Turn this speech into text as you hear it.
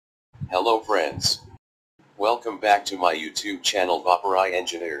Hello friends. Welcome back to my YouTube channel Vaporai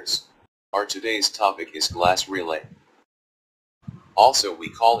Engineers. Our today's topic is glass relay. Also we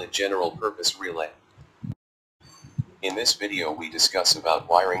call it general purpose relay. In this video we discuss about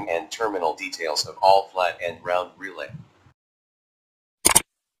wiring and terminal details of all flat and round relay.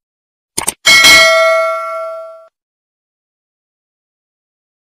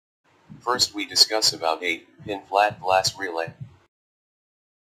 First we discuss about 8-pin flat glass relay.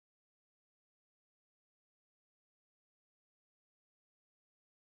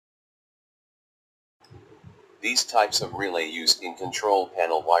 These types of relay used in control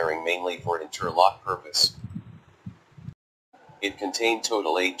panel wiring mainly for interlock purpose. It contained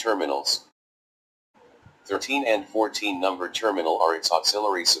total 8 terminals. 13 and 14 numbered terminal are its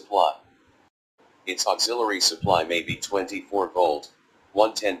auxiliary supply. Its auxiliary supply may be 24 volt,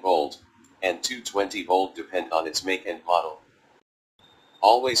 110 volt, and 220 volt depend on its make and model.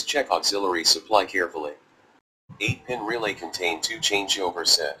 Always check auxiliary supply carefully. 8-pin relay contain 2 changeover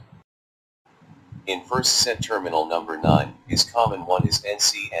set. In first set terminal number 9 is common, 1 is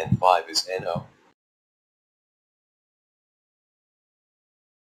NC and 5 is NO.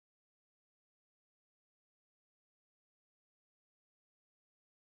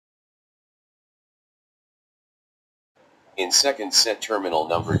 In second set terminal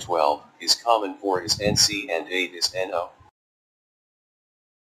number 12 is common, 4 is NC and 8 is NO.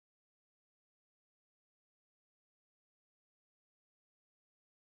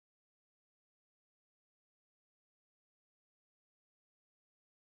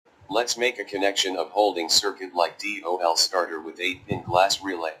 Let's make a connection of holding circuit like DOL starter with 8-pin glass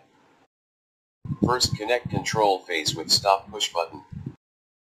relay. First connect control phase with stop push button.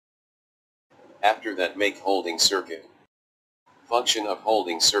 After that make holding circuit. Function of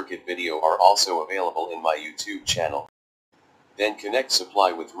holding circuit video are also available in my YouTube channel. Then connect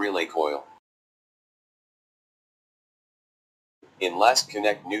supply with relay coil. In last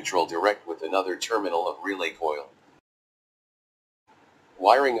connect neutral direct with another terminal of relay coil.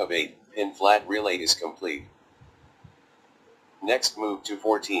 Wiring of 8-pin flat relay is complete. Next move to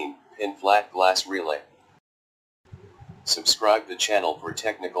 14-pin flat glass relay. Subscribe the channel for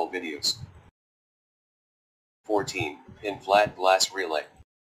technical videos. 14-pin flat glass relay.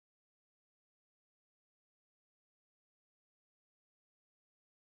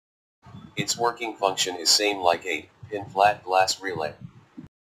 Its working function is same like 8-pin flat glass relay.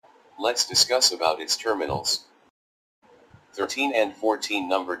 Let's discuss about its terminals. 13 and 14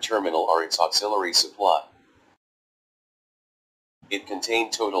 numbered terminal are its auxiliary supply. It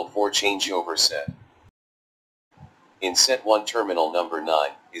contained total 4 changeover set. In set 1 terminal number 9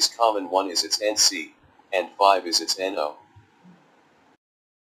 is common, 1 is its NC, and 5 is its NO.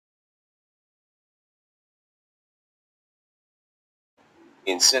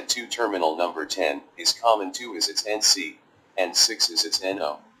 In set 2 terminal number 10 is common, 2 is its NC, and 6 is its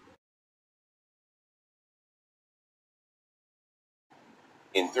NO.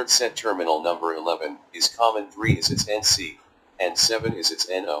 In third set terminal number 11 is common, 3 is its NC, and 7 is its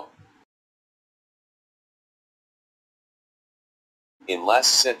NO. In last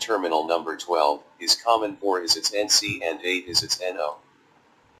set terminal number 12 is common, 4 is its NC and 8 is its NO.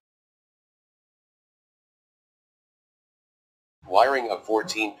 Wiring of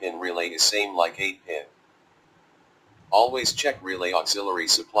 14-pin relay is same like 8-pin. Always check relay auxiliary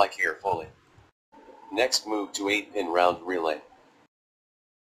supply carefully. Next move to 8-pin round relay.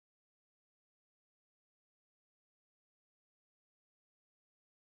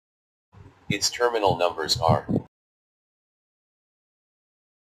 Its terminal numbers are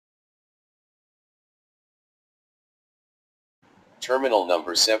terminal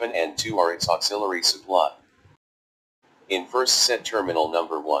number 7 and 2 are its auxiliary supply. In first set terminal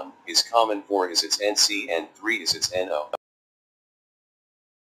number 1 is common, 4 is its NC and 3 is its NO.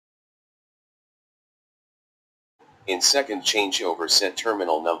 In second changeover set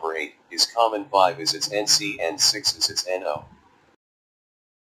terminal number 8 is common, 5 is its NC and 6 is its NO.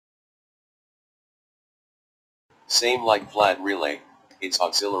 Same like flat relay, its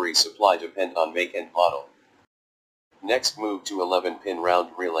auxiliary supply depend on make and model. Next move to 11-pin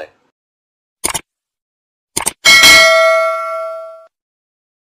round relay. –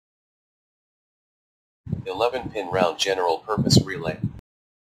 11-pin round general purpose relay.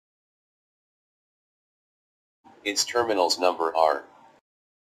 Its terminals number are.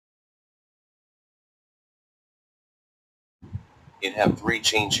 It have 3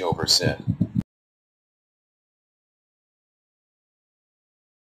 changeover set.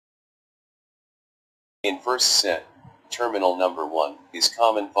 In first set, terminal number 1 is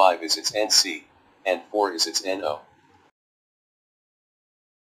common, 5 is its NC, and 4 is its NO.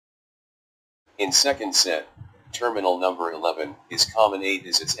 In second set, terminal number 11 is common 8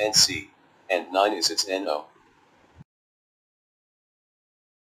 is its NC, and 9 is its NO.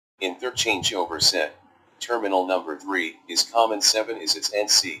 In third changeover set, terminal number 3 is common 7 is its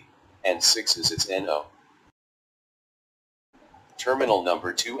NC, and 6 is its NO. Terminal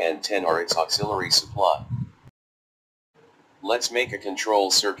number 2 and 10 are its auxiliary supply. Let's make a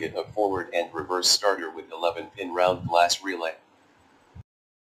control circuit of forward and reverse starter with 11-pin round glass relay.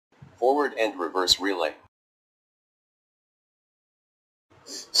 Forward and reverse relay.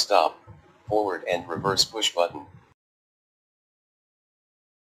 Stop, forward and reverse push button.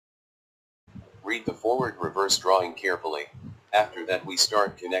 Read the forward-reverse drawing carefully. After that we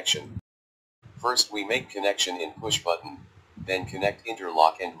start connection. First we make connection in push button, then connect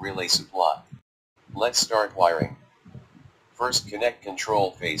interlock and relay supply. Let's start wiring. First connect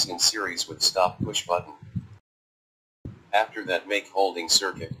control phase in series with stop push button. After that make holding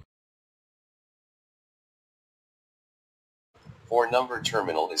circuit. For number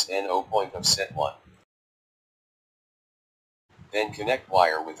terminal is NO point of set 1. Then connect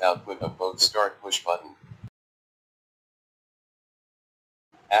wire with output of both start push button.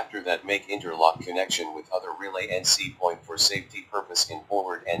 After that make interlock connection with other relay NC point for safety purpose in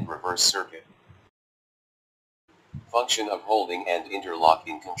forward and reverse circuit. Function of holding and interlock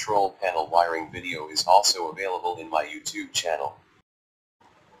in control panel wiring video is also available in my YouTube channel.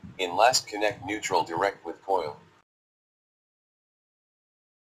 In last connect neutral direct with coil.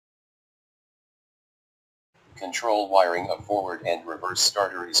 Control wiring of forward and reverse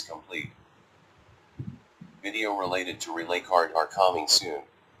starter is complete. Video related to relay card are coming soon.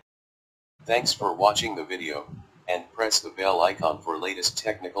 Thanks for watching the video, and press the bell icon for latest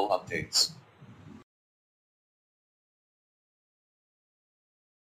technical updates.